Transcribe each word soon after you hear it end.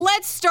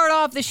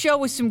off the show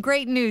with some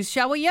great news,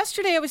 shall we?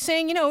 Yesterday I was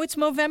saying, it's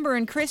Movember,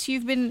 and Chris,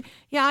 you've been,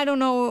 I don't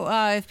know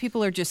if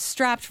people are just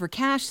strapped for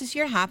cash this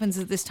year. It happens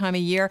at this time of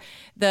year.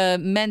 The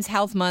Men's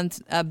Health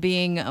Month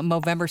being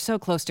Movember, so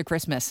close to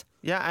Christmas.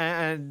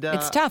 Yeah, and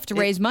it's tough to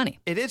raise money.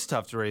 It is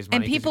tough to raise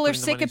money. And people are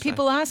sick of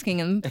people asking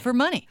them for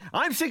money.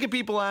 I'm sick of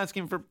people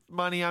asking for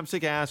money. I'm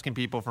sick of asking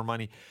people for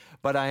money.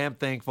 But I am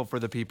thankful for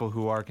the people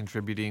who are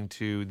contributing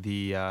to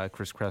the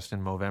Chris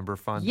Creston Movember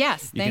Fund.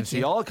 Yes, thank you. You can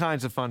see all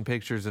kinds of fun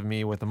pictures of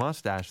me with a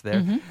mustache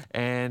there. Mm-hmm.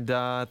 And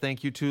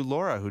thank you to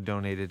Laura, who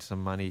donated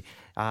some money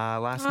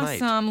last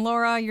night. Awesome.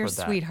 Laura, you're a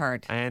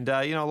sweetheart. And,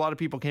 a lot of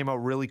people came out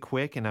really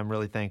quick, and I'm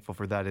really thankful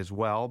for that as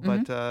well.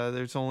 But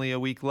there's only a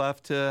week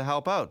left to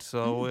help out.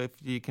 So if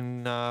you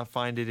can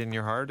find it in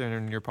your heart and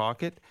in your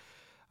pocket,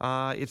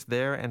 it's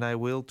there, and I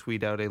will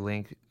tweet out a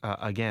link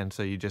again.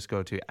 So you just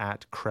go to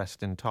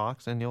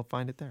 @CrestonTalks, and you'll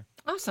find it there.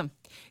 Awesome.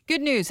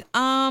 Good news.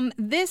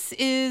 This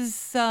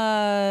is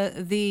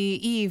the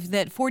eve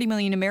that 40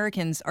 million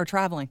Americans are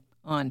traveling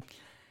on.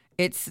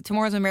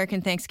 Tomorrow's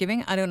American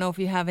Thanksgiving. I don't know if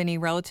you have any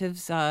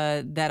relatives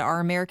that are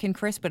American,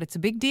 Chris, but it's a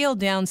big deal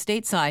down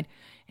stateside.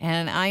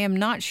 And I am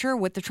not sure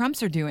what the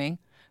Trumps are doing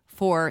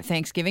for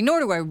Thanksgiving, nor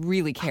do I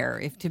really care,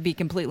 if to be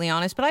completely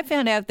honest. But I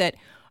found out that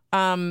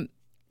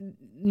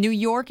New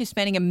York is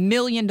spending $1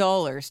 million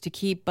to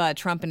keep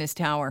Trump in his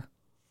tower.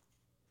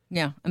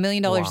 Yeah, $1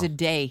 million a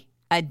day.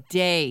 A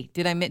day.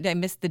 Did I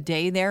miss the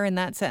day there in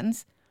that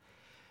sentence?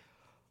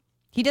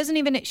 He doesn't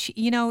even,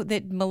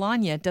 that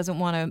Melania doesn't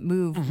want to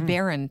move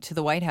Barron to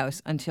the White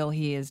House until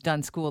he is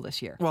done school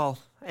this year. Well,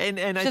 and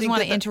I doesn't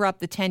want to interrupt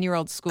the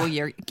 10-year-old school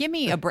year. Give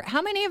me a break.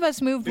 How many of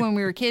us moved when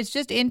we were kids?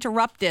 Just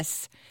interrupt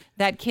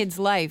that kid's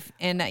life.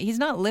 And he's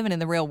not living in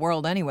the real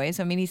world anyways.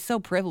 I mean, he's so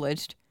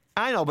privileged.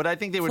 I know, but I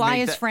think they would fly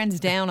his friends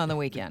down on the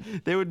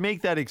weekend. They would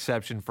make that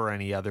exception for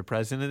any other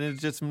president.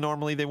 It's just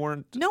normally they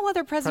weren't. No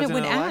other president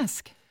would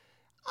ask.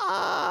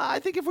 I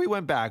think if we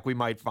went back, we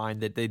might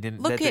find that they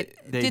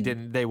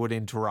didn't. They would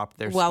interrupt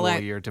their school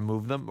year to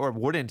move them, or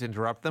wouldn't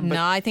interrupt them. But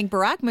no, I think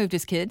Barack moved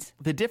his kids.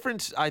 The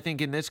difference, I think,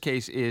 in this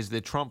case is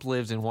that Trump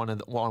lives in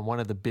on one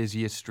of the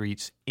busiest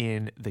streets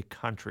in the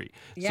country.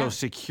 Yeah. So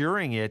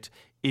securing it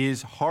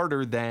is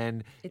harder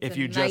than if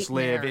you just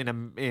live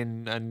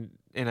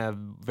in a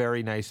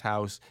very nice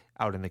house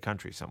out in the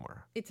country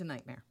somewhere. It's a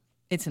nightmare.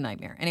 It's a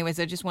nightmare. Anyways,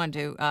 I just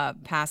wanted to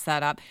pass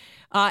that up.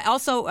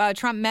 Also,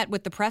 Trump met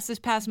with the press this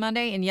past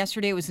Monday, and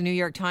yesterday it was the New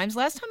York Times.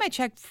 Last time I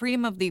checked,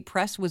 freedom of the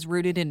press was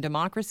rooted in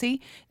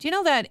democracy. Do you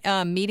know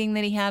that meeting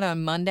that he had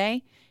on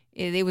Monday?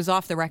 It was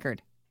off the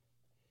record.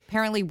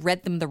 Apparently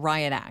read them the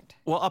Riot Act.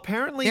 Well,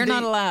 apparently they're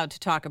not allowed to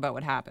talk about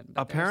what happened.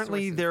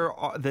 Apparently,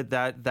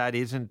 that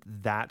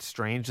isn't that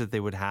strange that they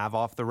would have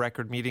off the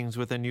record meetings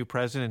with a new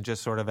president,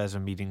 just sort of as a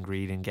meet and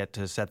greet and get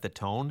to set the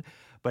tone.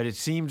 But it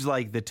seems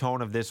like the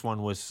tone of this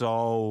one was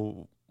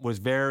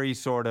very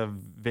sort of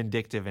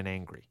vindictive and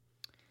angry.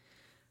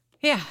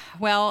 Yeah.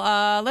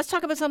 Well, let's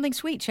talk about something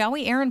sweet, shall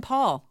we? Aaron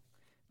Paul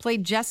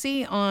played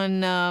Jesse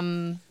on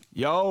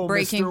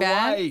Breaking Mr.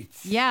 Bad. White.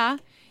 Yeah.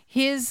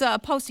 His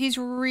post, he's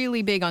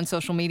really big on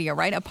social media,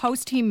 right? A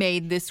post he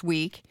made this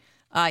week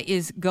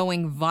is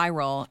going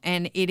viral,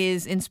 and it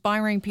is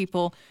inspiring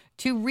people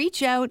to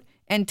reach out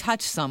and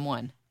touch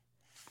someone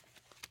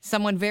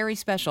very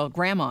special,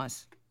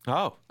 grandmas.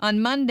 Oh.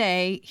 On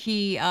Monday,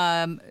 he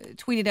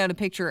tweeted out a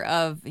picture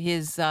of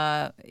his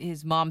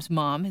mom's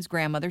mom, his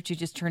grandmother. She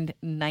just turned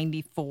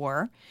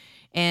 94.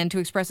 And to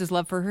express his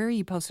love for her,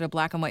 he posted a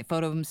black and white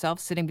photo of himself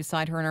sitting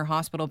beside her in her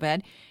hospital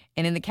bed.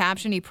 And in the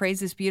caption, he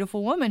praised this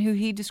beautiful woman who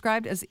he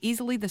described as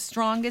easily the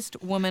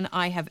strongest woman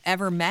I have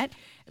ever met.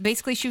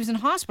 Basically, she was in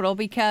hospital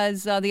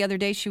because the other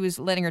day she was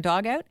letting her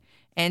dog out.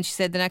 And she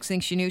said the next thing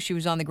she knew, she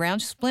was on the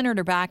ground. She splintered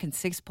her back in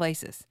 6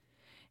 places.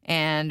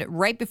 And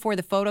right before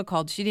the photo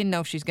called, she didn't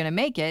know if she was going to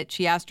make it.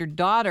 She asked her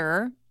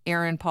daughter,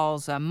 Aaron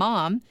Paul's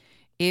mom,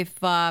 if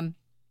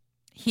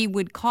he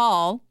would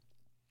call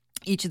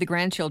each of the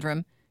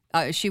grandchildren.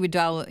 She would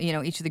dial,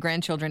 each of the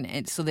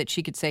grandchildren so that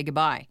she could say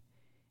goodbye.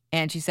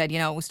 And she said,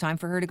 it was time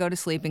for her to go to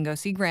sleep and go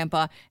see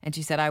Grandpa. And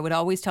she said, I would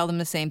always tell them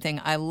the same thing.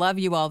 I love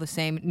you all the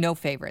same. No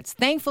favorites.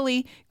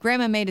 Thankfully,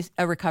 Grandma made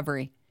a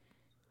recovery.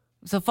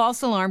 It was a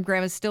false alarm.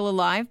 Grandma's still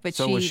alive, but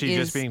so was she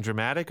just being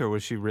dramatic, or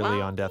was she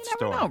really on death's door?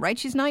 You never know, right?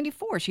 She's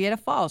 94. She had a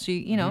fall.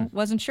 She,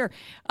 wasn't sure.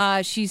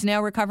 She's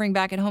now recovering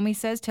back at home, he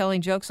says,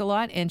 telling jokes a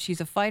lot, and she's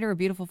a fighter, a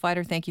beautiful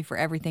fighter. Thank you for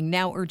everything.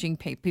 Now urging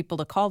people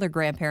to call their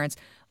grandparents.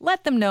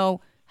 Let them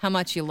know how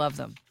much you love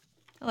them.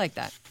 I like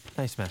that.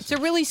 Nice message. It's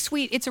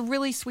a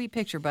really sweet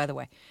picture, by the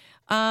way.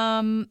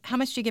 How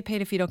much do you get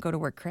paid if you don't go to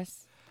work,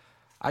 Chris?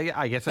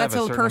 I guess that's I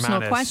have a certain personal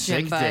amount question,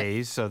 of sick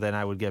days, so then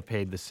I would get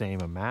paid the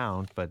same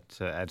amount. But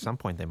at some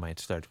point, they might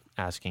start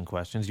asking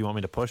questions. Do you want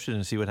me to push it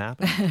and see what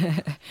happens?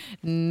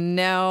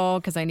 No,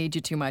 because I need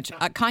you too much.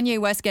 Kanye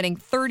West getting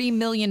 $30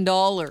 million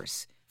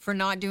for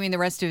not doing the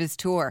rest of his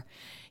tour.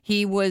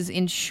 He was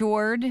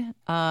insured,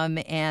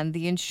 and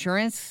the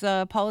insurance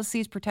policy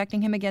is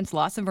protecting him against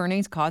loss of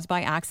earnings caused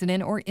by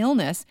accident or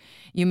illness.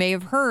 You may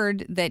have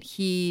heard that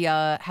he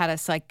had a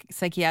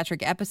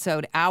psychiatric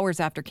episode hours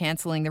after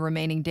canceling the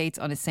remaining dates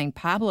on his St.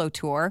 Pablo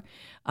tour,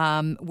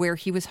 where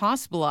he was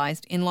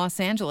hospitalized in Los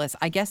Angeles.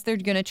 I guess they're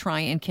going to try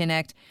and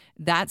connect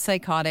that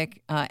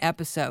psychotic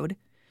episode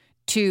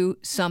to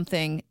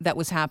something that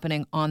was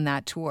happening on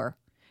that tour.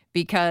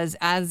 Because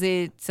as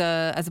the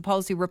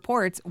policy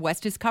reports,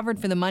 West is covered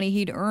for the money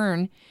he'd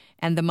earn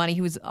and the money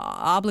he was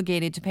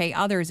obligated to pay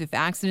others if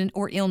accident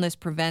or illness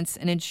prevents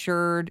an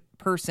insured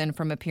person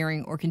from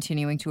appearing or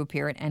continuing to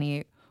appear at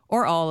any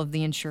or all of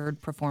the insured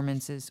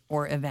performances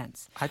or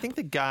events. I think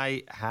the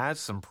guy has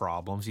some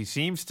problems. He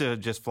seems to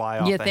just fly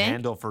off the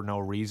handle for no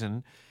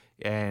reason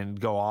and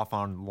go off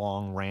on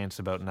long rants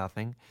about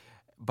nothing.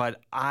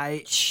 But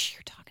Shh,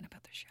 you're talking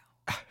about the show.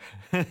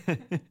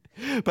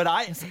 But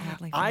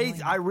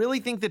I really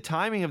think the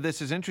timing of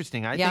this is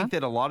interesting. I think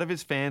that a lot of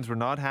his fans were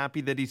not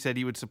happy that he said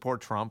he would support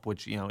Trump,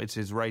 which, it's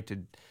his right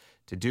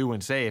to do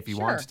and say if he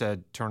wants to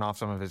turn off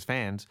some of his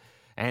fans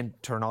and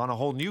turn on a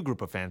whole new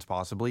group of fans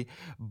possibly.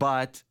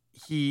 But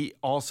he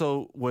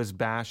also was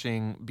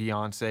bashing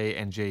Beyonce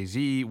and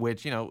Jay-Z,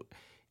 which,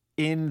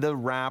 in the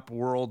rap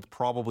world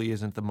probably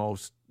isn't the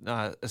most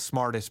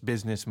smartest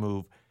business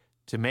move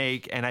to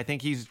make. And I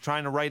think he's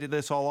trying to write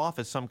this all off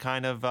as some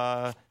kind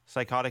of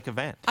psychotic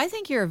event. I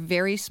think you're a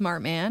very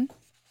smart man,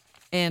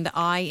 and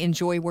I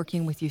enjoy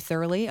working with you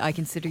thoroughly. I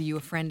consider you a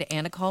friend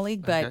and a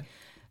colleague, but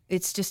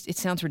it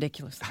sounds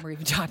ridiculous that we're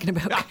even talking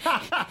about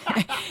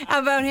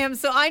him.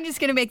 So I'm just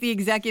going to make the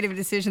executive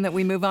decision that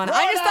we move on.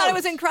 I just thought it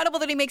was incredible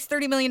that he makes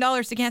 $30 million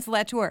to cancel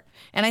that tour.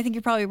 And I think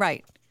you're probably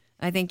right.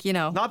 I think, why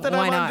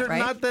not, right?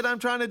 Not that I'm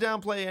trying to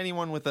downplay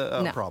anyone with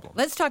a problem.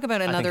 Let's talk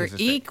about another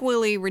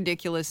equally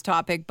ridiculous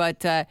topic.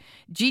 But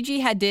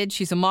Gigi Hadid,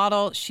 she's a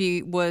model.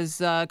 She was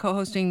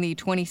co-hosting the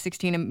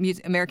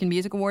 2016 American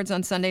Music Awards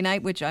on Sunday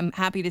night, which I'm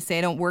happy to say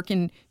I don't work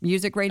in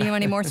music radio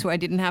anymore, so I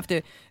didn't have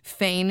to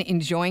feign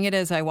enjoying it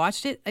as I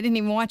watched it. I didn't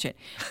even watch it.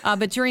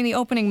 But during the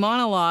opening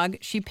monologue,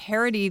 she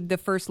parodied the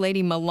First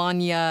Lady,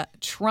 Melania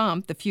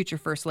Trump, the future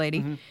First Lady.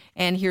 Mm-hmm.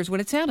 And here's what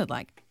it sounded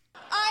like.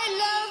 I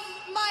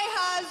love my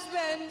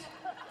husband,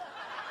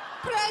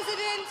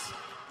 President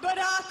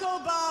Barack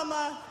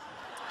Obama,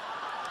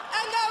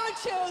 and our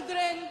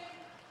children,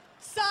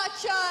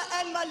 Sacha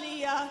and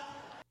Malia.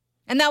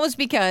 And that was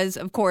because,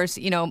 of course,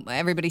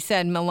 everybody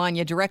said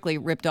Melania directly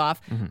ripped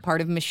off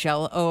part of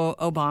Michelle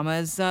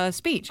Obama's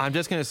speech. I'm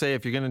just going to say,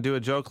 if you're going to do a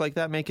joke like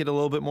that, make it a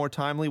little bit more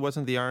timely.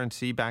 Wasn't the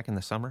RNC back in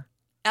the summer?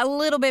 A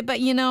little bit, but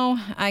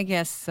I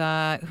guess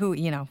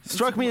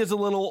struck me as a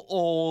little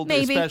old,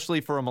 maybe. Especially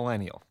for a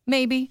millennial.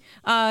 Maybe.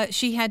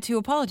 She had to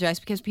apologize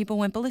because people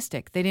went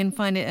ballistic. They didn't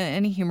find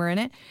any humor in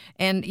it.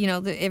 And,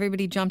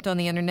 everybody jumped on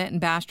the internet and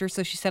bashed her.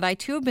 So she said, I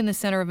too have been the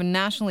center of a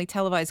nationally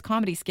televised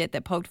comedy skit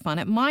that poked fun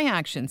at my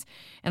actions.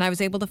 And I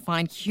was able to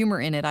find humor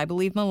in it. I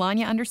believe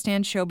Melania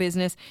understands show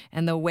business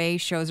and the way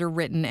shows are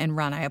written and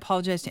run. I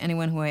apologize to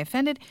anyone who I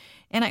offended.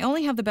 And I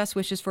only have the best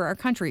wishes for our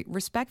country.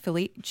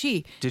 Respectfully,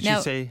 G. Did she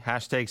say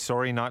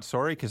 #sorry, not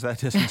sorry? Because that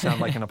doesn't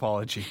sound like an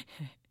apology.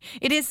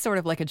 It is sort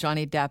of like a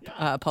Johnny Depp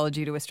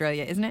apology to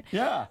Australia, isn't it?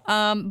 Yeah.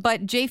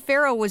 But Jay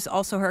Farrow was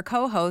also her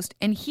co-host,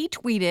 and he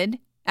tweeted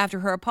after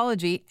her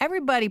apology,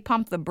 everybody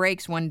pump the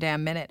brakes one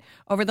damn minute.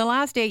 Over the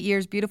last 8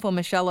 years, beautiful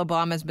Michelle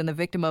Obama has been the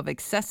victim of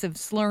excessive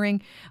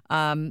slurring.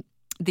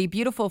 The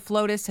beautiful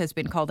FLOTUS has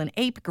been called an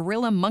ape,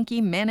 gorilla,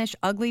 monkey, mannish,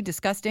 ugly,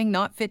 disgusting,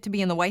 not fit to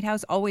be in the White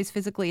House, always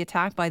physically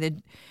attacked by the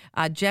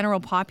general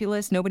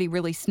populace. Nobody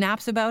really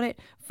snaps about it.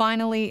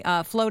 Finally,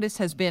 FLOTUS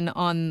has been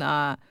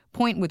on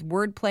point with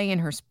wordplay in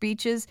her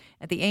speeches.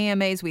 At the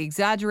AMAs, we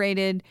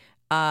exaggerated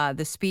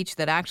the speech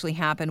that actually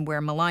happened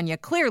where Melania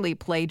clearly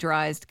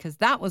plagiarized because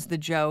that was the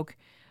joke.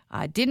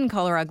 Didn't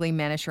call her ugly,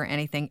 mannish, or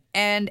anything.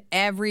 And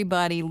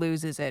everybody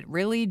loses it.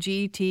 Really,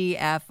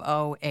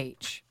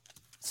 GTFOH.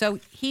 So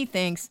he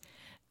thinks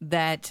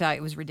that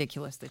it was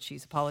ridiculous that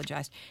she's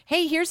apologized.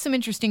 Hey, here's some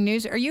interesting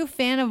news. Are you a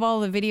fan of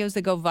all the videos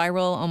that go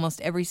viral almost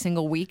every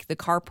single week? The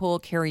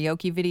carpool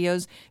karaoke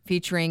videos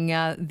featuring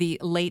the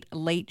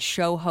Late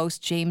Show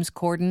host James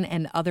Corden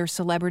and other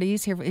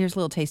celebrities. Here's a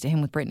little taste of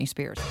him with Britney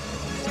Spears.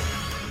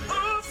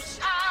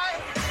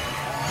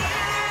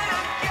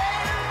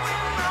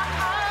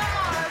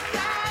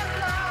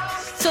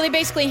 So they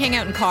basically hang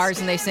out in cars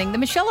and they sing. The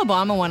Michelle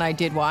Obama one I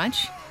did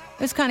watch.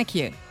 It was kind of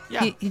cute.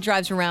 Yeah. He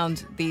drives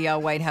around the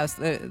White House,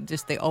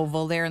 just the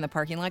oval there in the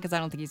parking lot, because I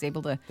don't think he's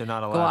able to They're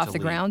not allowed go off to the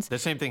leave. grounds. The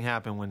same thing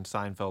happened when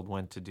Seinfeld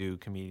went to do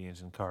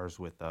Comedians in Cars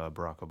with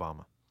Barack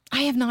Obama.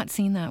 I have not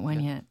seen that one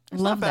yet.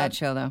 Love that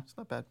show, though. It's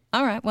not bad.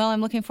 All right. Well, I'm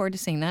looking forward to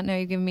seeing that. Now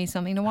you're giving me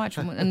something to watch,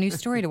 a new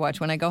story to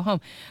watch when I go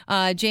home.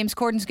 James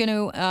Corden's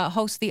going to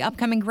host the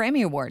upcoming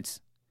Grammy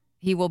Awards.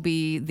 He will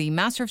be the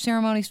master of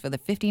ceremonies for the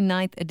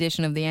 59th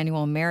edition of the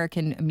annual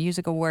American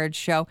Music Awards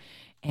show.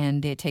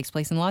 And it takes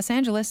place in Los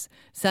Angeles,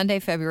 Sunday,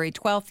 February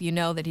 12th. You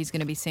know that he's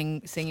going to be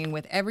singing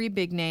with every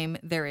big name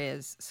there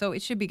is. So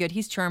it should be good.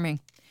 He's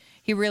charming.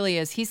 He really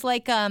is. He's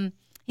like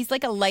He's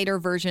like a lighter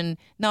version,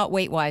 not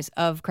weight-wise,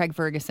 of Craig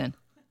Ferguson.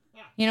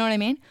 You know what I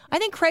mean? I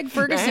think Craig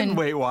Ferguson... And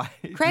wait,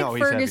 Craig no,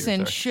 he's Ferguson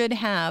heavier, sorry. should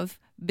have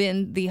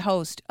been the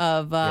host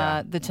of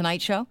The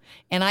Tonight Show.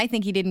 And I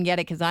think he didn't get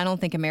it because I don't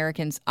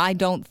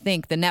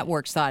think the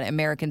networks thought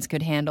Americans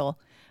could handle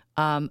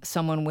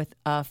someone with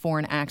a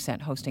foreign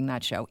accent hosting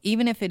that show,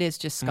 even if it is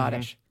just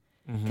Scottish.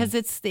 Because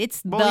it's Well,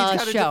 he's the got a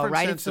show, different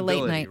right? It's the late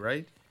sensibility, night.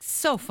 right?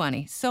 So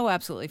funny. So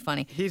absolutely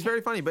funny. He's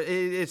very funny, but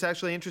it's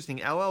actually interesting.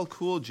 LL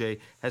Cool J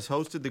has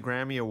hosted the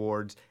Grammy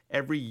Awards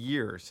every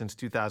year since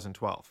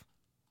 2012.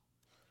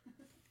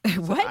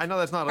 What? I know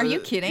that's not... Are you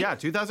kidding? Yeah,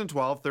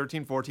 2012,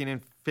 13, 14,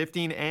 and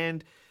 15,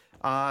 and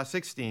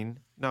 16.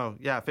 No,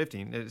 yeah,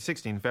 15.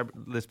 16,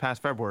 this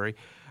past February,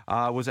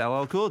 was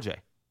LL Cool J.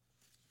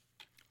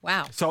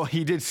 Wow. So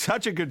he did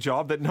such a good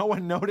job that no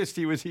one noticed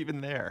he was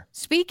even there.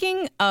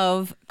 Speaking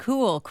of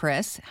cool,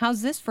 Chris,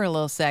 how's this for a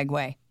little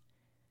segue?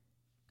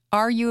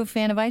 Are you a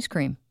fan of ice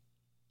cream?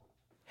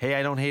 Hey,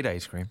 I don't hate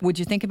ice cream. Would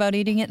you think about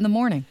eating it in the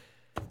morning?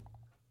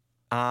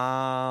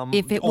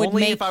 If it would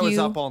only make if I was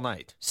you up all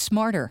night.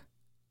 smarter.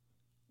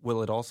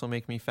 Will it also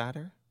make me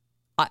fatter?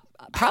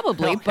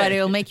 Probably, Okay. but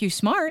it'll make you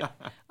smart.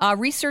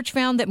 Research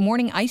found that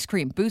morning ice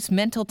cream boosts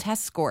mental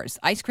test scores.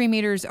 Ice cream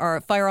eaters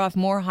fire off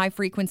more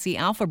high-frequency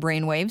alpha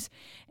brain waves,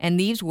 and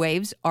these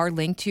waves are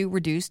linked to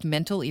reduced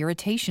mental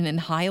irritation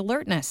and high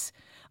alertness.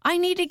 I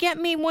need to get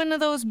me one of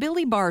those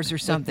Billy bars or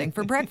something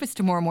for breakfast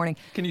tomorrow morning.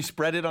 Can you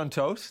spread it on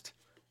toast?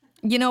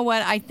 You know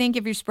what? I think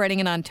if you're spreading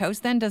it on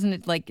toast, then doesn't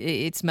it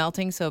it's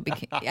melting? So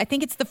I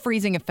think it's the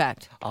freezing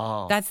effect.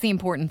 Oh. That's the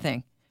important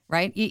thing,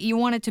 right? You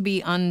want it to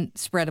be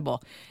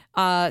unspreadable.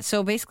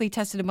 So basically,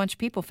 tested a bunch of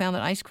people, found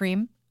that ice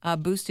cream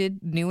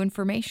boosted new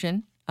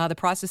information, the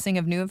processing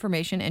of new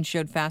information, and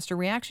showed faster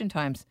reaction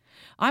times.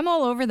 I'm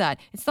all over that.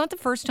 It's not the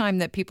first time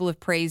that people have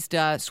praised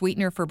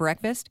sweetener for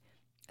breakfast.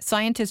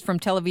 Scientists from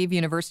Tel Aviv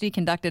University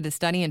conducted a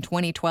study in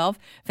 2012,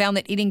 found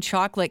that eating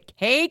chocolate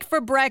cake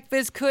for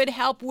breakfast could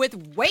help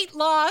with weight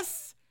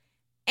loss.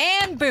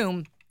 And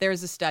boom,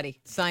 there's a study.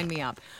 Sign me up.